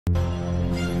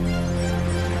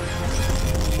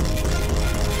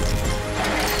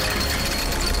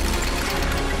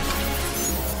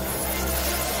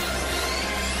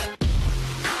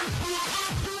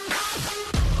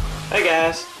Hey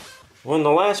guys, well, in the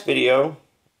last video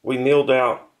we milled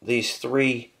out these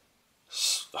three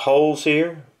holes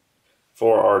here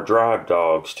for our drive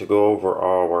dogs to go over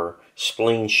our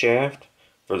spleen shaft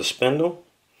for the spindle.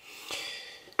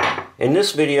 In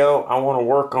this video I want to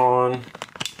work on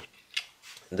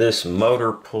this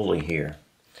motor pulley here.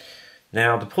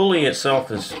 Now the pulley itself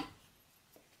is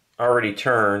already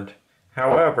turned,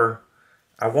 however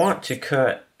I want to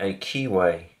cut a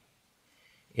keyway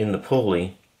in the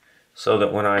pulley so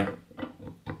that when I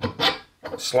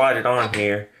slide it on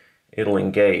here it'll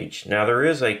engage. Now there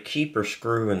is a keeper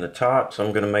screw in the top, so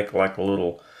I'm going to make like a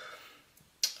little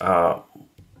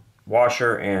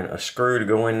washer and a screw to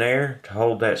go in there to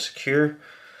hold that secure,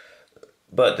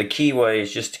 but the keyway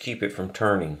is just to keep it from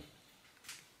turning.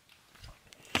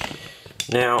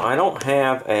 Now I don't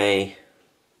have a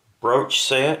broach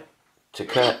set to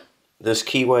cut this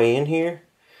keyway in here,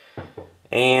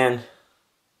 and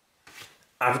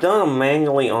I've done them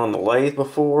manually on the lathe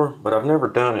before, but I've never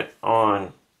done it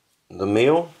on the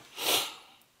mill.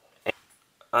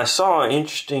 I saw an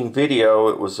interesting video.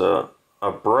 It was a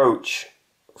broach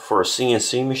for a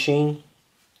CNC machine.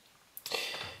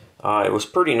 It was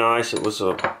pretty nice. It was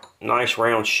a nice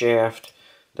round shaft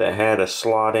that had a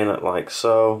slot in it like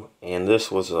so, and this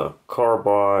was a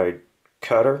carbide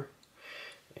cutter,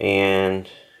 and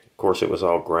of course it was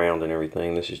all ground and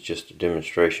everything. This is just a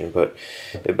demonstration, but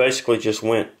it basically just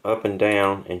went up and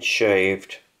down and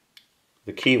shaved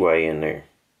the keyway in there.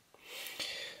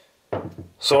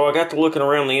 So I got to looking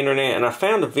around the internet and I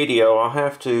found a video. I'll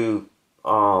have to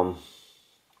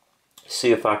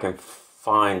see if I can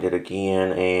find it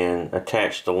again and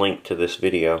attach the link to this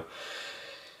video.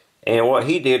 And what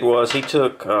he did was he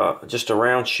took just a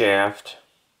round shaft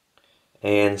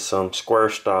and some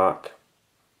square stock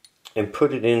and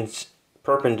put it in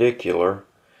perpendicular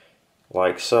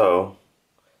like so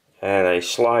at a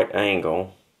slight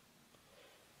angle,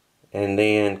 and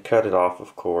then cut it off,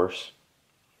 of course.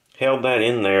 Held that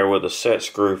in there with a set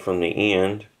screw from the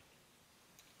end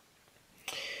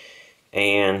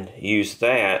and used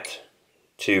that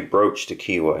to broach the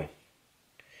keyway.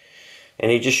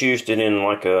 And he just used it in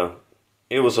like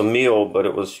it was a mill, but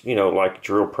it was, you know, like a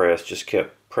drill press, just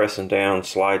kept pressing down,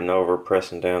 sliding over,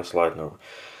 pressing down, sliding over.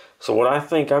 So what I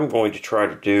think I'm going to try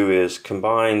to do is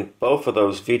combine both of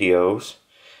those videos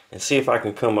and see if I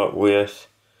can come up with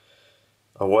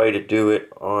a way to do it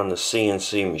on the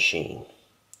CNC machine.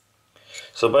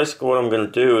 So basically what I'm going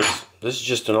to do is, this is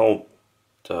just an old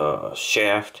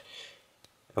shaft.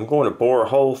 I'm going to bore a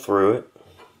hole through it,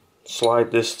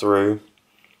 slide this through,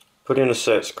 put in a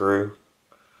set screw,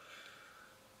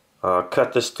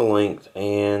 cut this to length,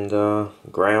 and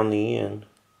ground the end,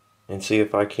 and see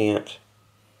if I can't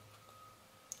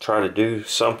try to do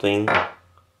something,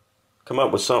 come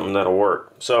up with something that'll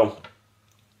work. So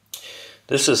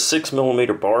this is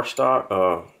 6mm bar stock,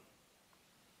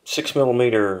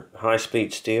 6mm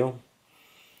high-speed steel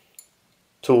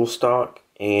tool stock,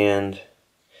 and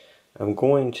I'm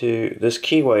going to, this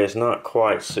keyway is not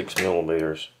quite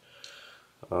 6mm.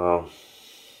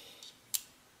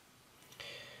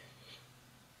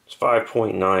 It's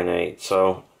 5.98,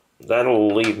 so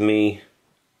that'll leave me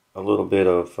a little bit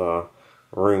of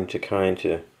room to kind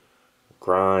of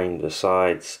grind the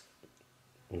sides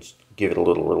and give it a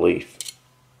little relief.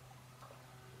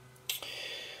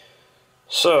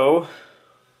 So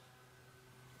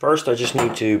first I just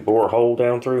need to bore a hole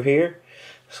down through here,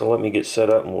 so let me get set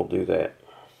up and we'll do that.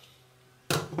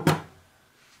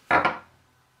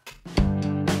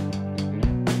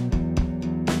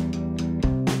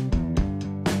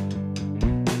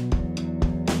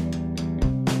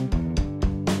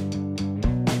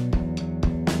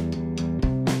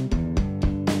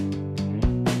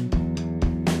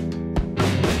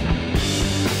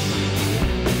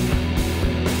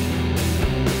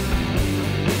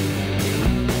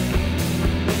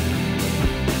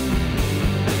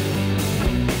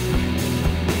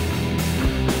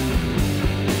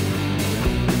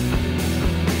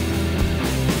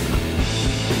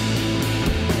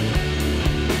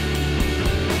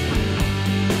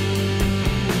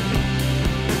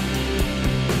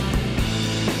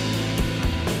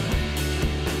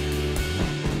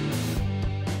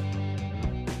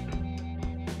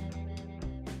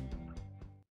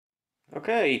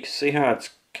 Okay, you can see how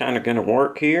it's kind of going to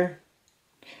work here.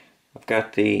 I've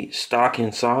got the stock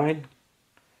inside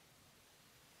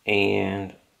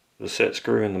and the set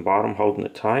screw in the bottom holding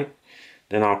it tight.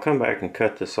 Then I'll come back and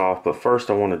cut this off, but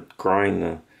first I want to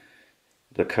grind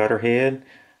the cutter head.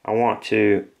 I want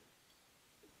to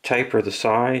taper the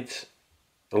sides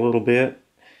a little bit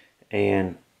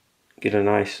and get a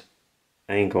nice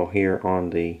angle here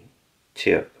on the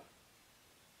tip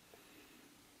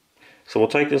So we'll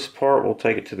take this apart, we'll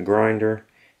take it to the grinder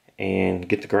and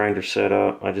get the grinder set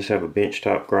up. I just have a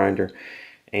benchtop grinder,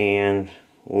 and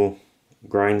we'll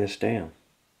grind this down.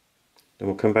 Then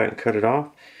we'll come back and cut it off,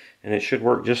 and it should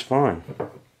work just fine.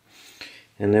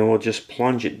 And then we'll just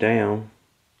plunge it down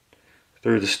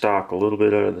through the stock a little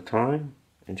bit at a time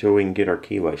until we can get our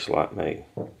keyway slot made.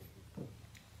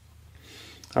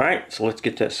 Alright, so let's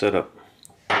get that set up.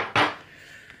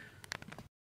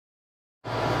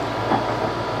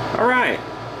 Alright,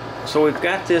 so we've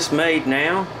got this made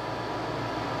now,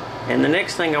 and the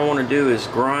next thing I want to do is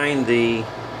grind the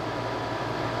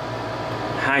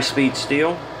high-speed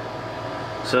steel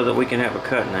so that we can have a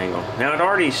cutting angle. Now it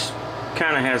already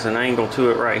kind of has an angle to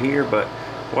it right here, but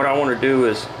what I want to do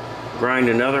is grind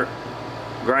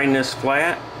this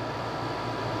flat,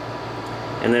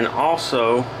 and then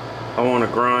also I want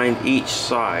to grind each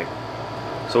side,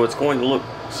 so it's going to look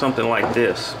something like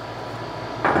this.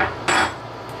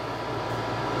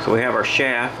 So we have our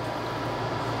shaft,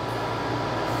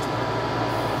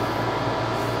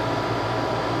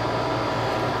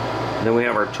 and then we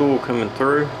have our tool coming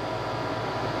through,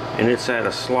 and it's at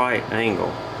a slight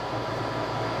angle,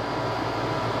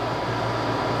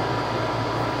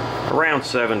 around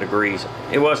 7 degrees.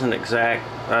 It wasn't exact,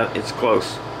 it's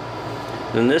close.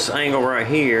 Then this angle right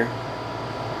here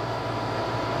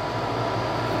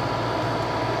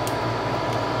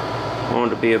I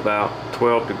want it to be about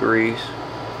 12 degrees,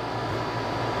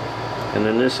 and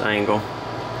then this angle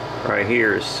right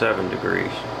here is 7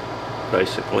 degrees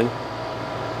basically.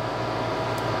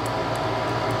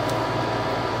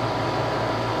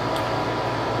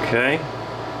 Okay,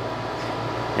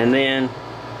 and then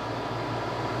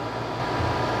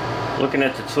looking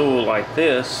at the tool like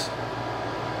this,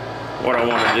 what I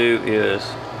want to do is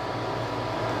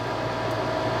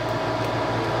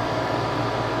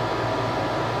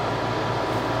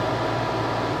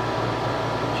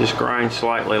just grind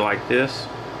slightly like this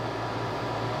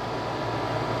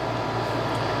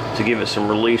to give it some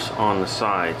release on the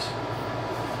sides.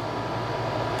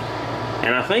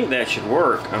 And I think that should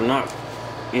work. I'm not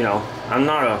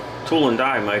a tool and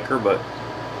die maker,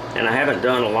 and I haven't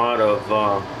done a lot of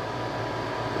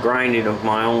grinding of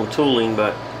my own tooling,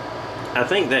 but I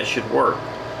think that should work.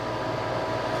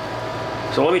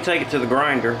 So let me take it to the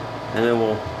grinder, and then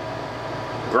we'll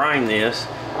grind this,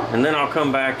 and then I'll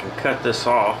come back and cut this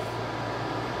off,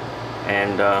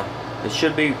 and it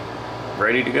should be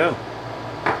ready to go.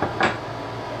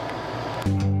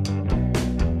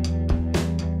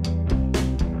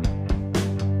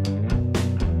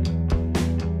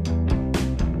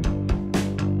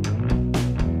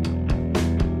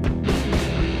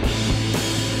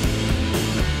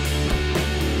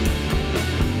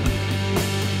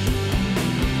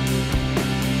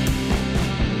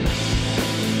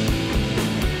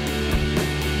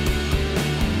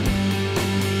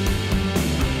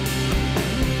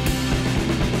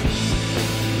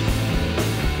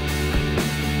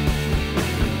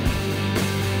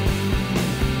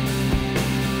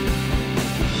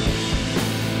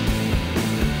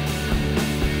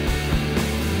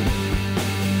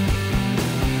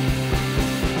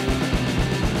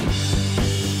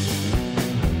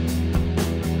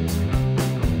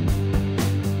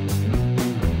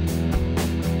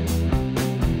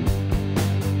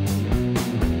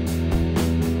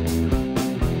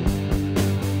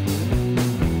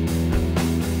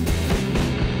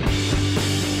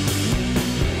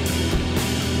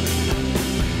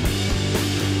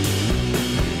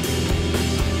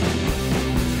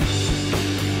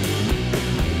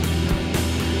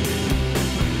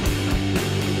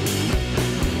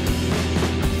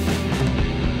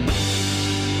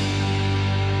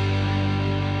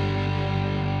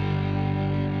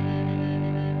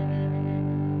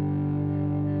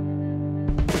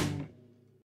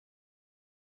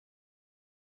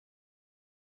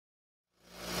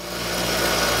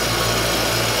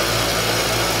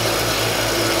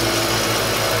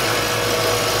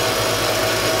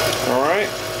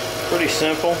 Pretty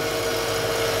simple,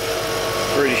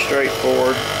 pretty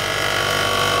straightforward.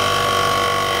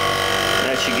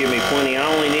 That should give me plenty. I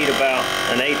only need about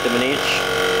 1/8 of an inch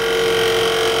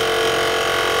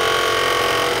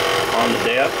on the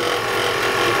depth.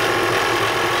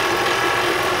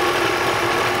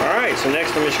 Alright, so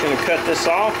next I'm just going to cut this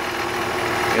off,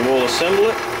 and we'll assemble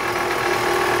it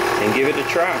and give it a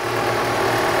try.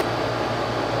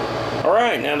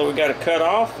 Alright, now that we got it cut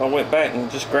off, I went back and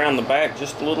just ground the back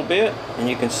just a little bit, and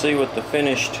you can see what the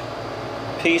finished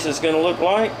piece is going to look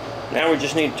like. Now we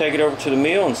just need to take it over to the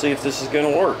mill and see if this is going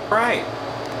to work. Alright,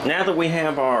 now that we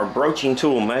have our broaching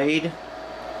tool made,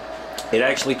 it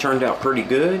actually turned out pretty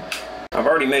good. I've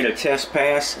already made a test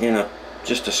pass in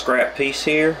just a scrap piece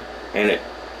here, and it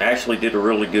actually did a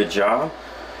really good job.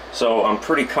 So I'm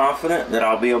pretty confident that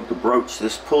I'll be able to broach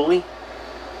this pulley.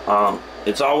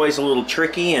 It's always a little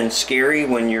tricky and scary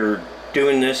when you're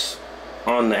doing this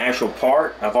on the actual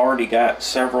part. I've already got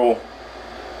a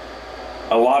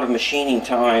lot of machining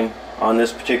time on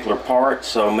this particular part,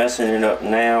 so messing it up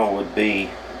now would be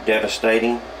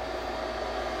devastating.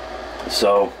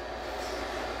 So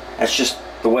that's just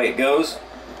the way it goes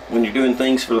when you're doing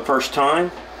things for the first time.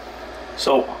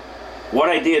 So what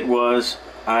I did was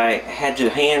I had to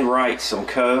hand write some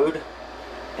code,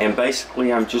 and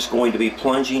basically I'm just going to be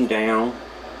plunging down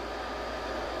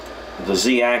the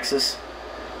Z-axis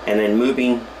and then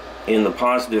moving in the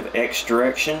positive X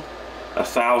direction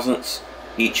 1/1000th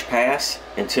each pass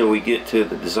until we get to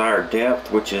the desired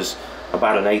depth, which is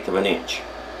about 1/8 of an inch.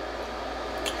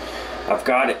 I've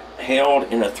got it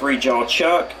held in a 3-jaw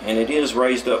chuck, and it is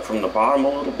raised up from the bottom a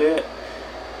little bit,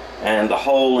 and the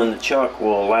hole in the chuck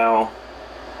will allow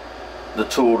the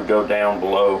tool to go down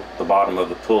below the bottom of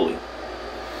the pulley.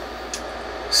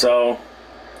 So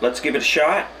let's give it a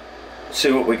shot,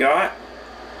 see what we got,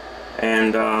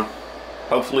 and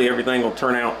hopefully everything will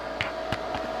turn out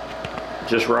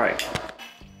just right.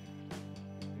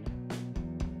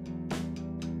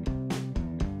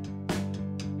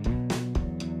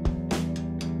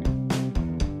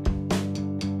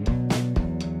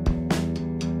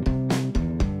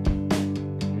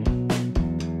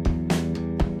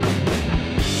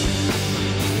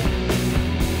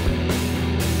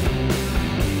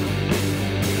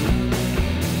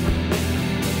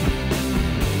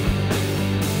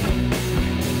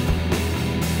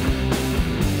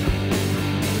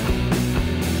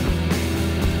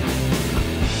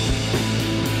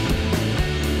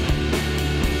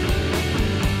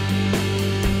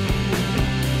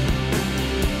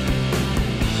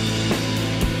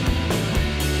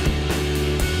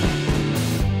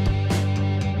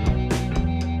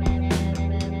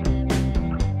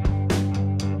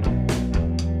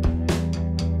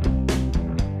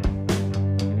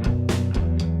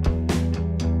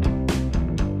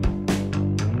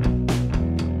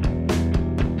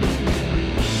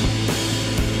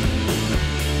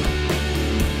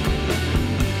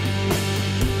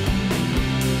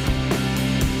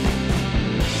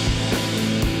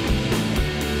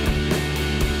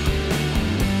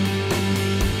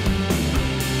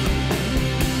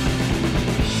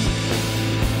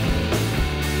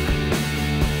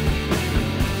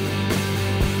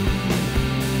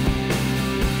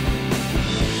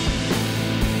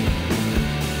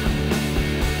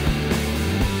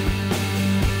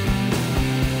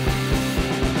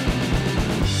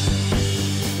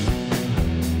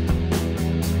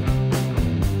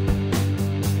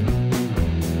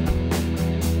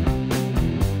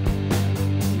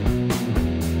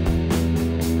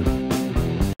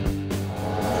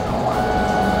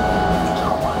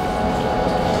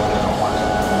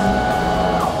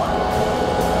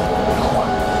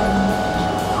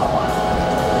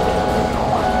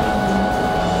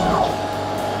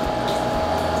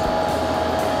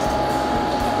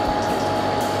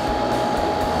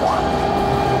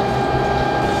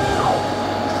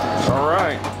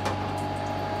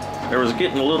 There was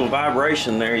getting a little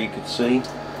vibration there, you could see,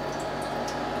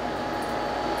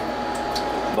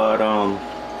 but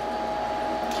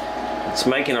it's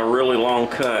making a really long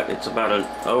cut. It's about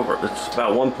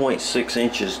 1.6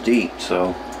 inches deep.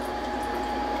 So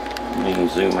let me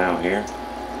zoom out here.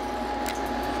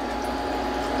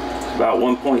 It's about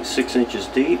 1.6 inches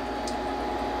deep,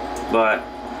 but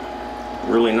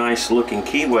really nice looking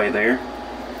keyway there.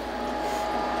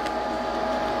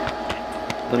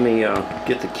 Let me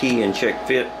get the key and check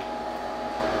fit.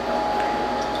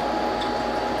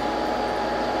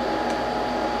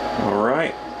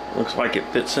 Alright, looks like it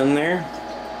fits in there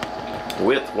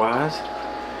width wise.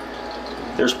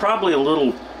 There's probably a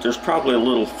little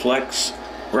flex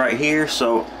right here,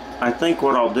 so I think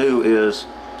what I'll do is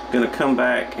gonna come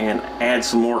back and add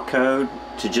some more code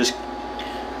to just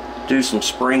do some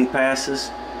spring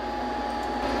passes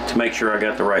to make sure I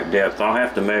got the right depth. I'll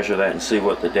have to measure that and see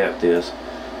what the depth is.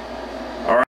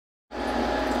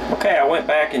 Okay, I went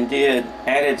back and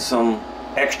added some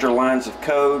extra lines of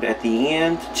code at the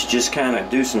end to just kind of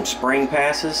do some spring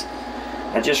passes.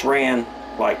 I just ran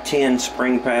like 10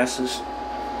 spring passes.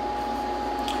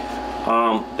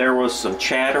 There was some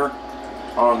chatter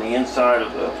on the inside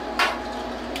of the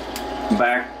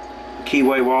back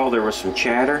keyway wall. There was some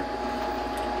chatter,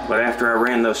 but after I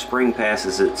ran those spring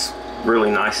passes, it's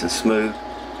really nice and smooth.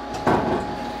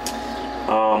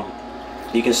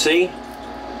 You can see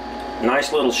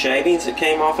nice little shavings that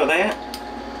came off of that.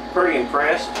 pretty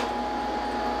impressed.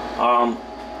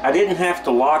 I didn't have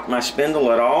to lock my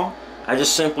spindle at all. I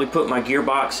just simply put my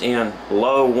gearbox in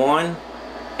low 1,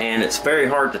 and it's very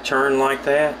hard to turn like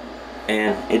that,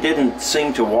 and it didn't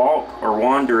seem to walk or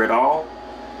wander at all.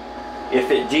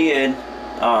 If it did,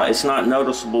 it's not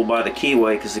noticeable by the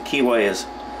Keyway, because the Keyway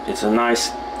it's a nice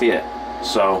fit.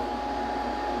 So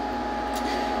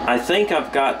I think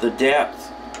I've got the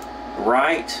depth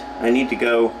right. I need to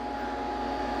go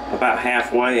about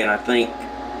halfway, and I think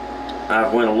I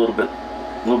went a little bit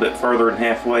further than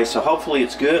halfway, so hopefully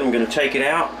it's good. I'm going to take it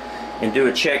out and do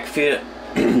a check fit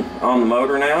on the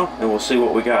motor now, and we'll see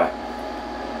what we got.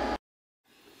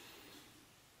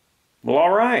 Well,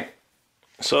 alright,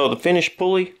 so the finished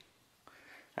pulley,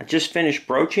 I just finished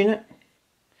broaching it.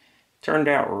 Turned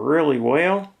out really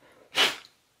well.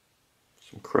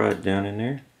 Some crud down in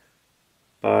there,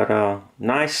 but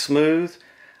nice smooth.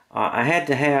 I had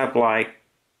to have like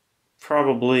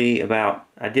probably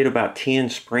I did about 10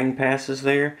 spring passes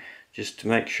there just to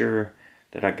make sure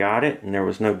that I got it and there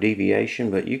was no deviation,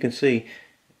 but you can see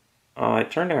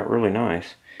it turned out really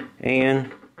nice,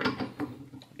 and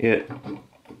it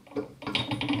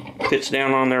fits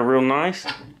down on there real nice.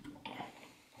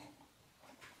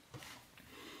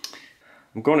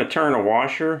 I'm going to turn a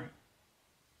washer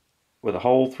with a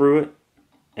hole through it,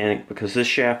 and because this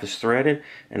shaft is threaded,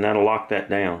 and that'll lock that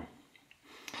down.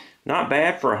 Not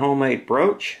bad for a homemade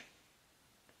brooch.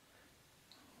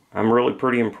 I'm really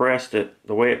pretty impressed at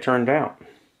the way it turned out.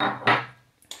 I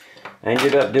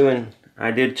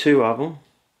did 2 of them,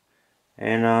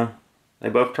 and they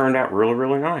both turned out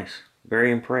really nice.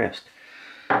 Very impressed.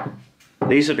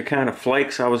 These are the kind of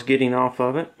flakes I was getting off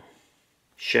of it.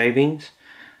 Shavings.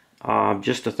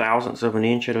 Just 1/1000th of an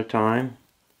inch at a time.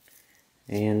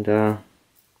 And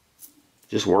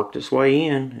just worked its way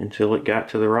in until it got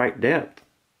to the right depth.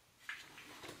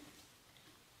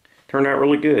 Turned out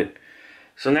really good.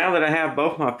 So now that I have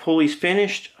both my pulleys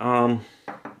finished,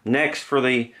 next for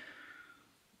the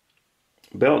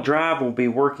belt drive, we'll be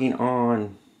working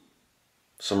on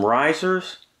some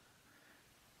risers,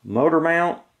 motor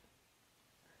mount,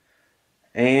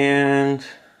 and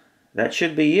that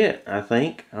should be it, I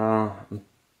think. I'm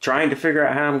trying to figure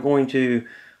out how I'm going to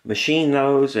machine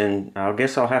those, and I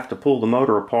guess I'll have to pull the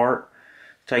motor apart,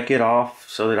 take it off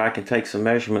so that I can take some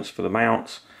measurements for the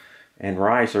mounts and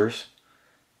risers,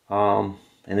 and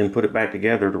then put it back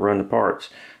together to run the parts.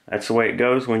 That's the way it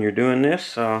goes when you're doing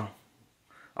this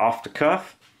off the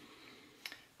cuff.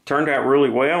 Turned out really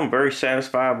well. I'm very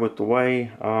satisfied with the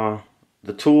way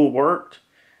the tool worked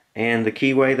and the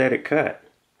Keyway that it cut.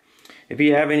 If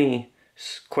you have any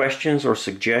questions or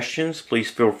suggestions,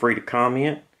 please feel free to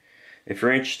comment. If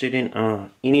you're interested in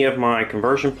any of my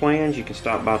conversion plans, you can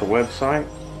stop by the website.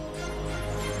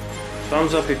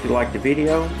 Thumbs up if you liked the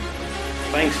video.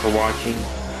 Thanks for watching.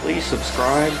 Please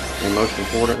subscribe, and most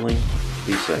importantly,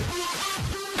 be safe.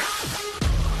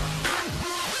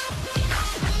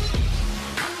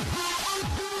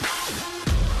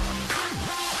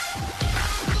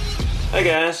 Hey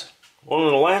guys, well, in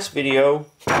the last video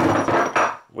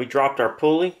we dropped our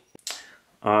pulley,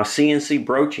 CNC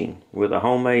broaching with a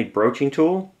homemade broaching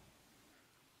tool.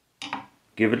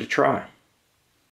 Give it a try.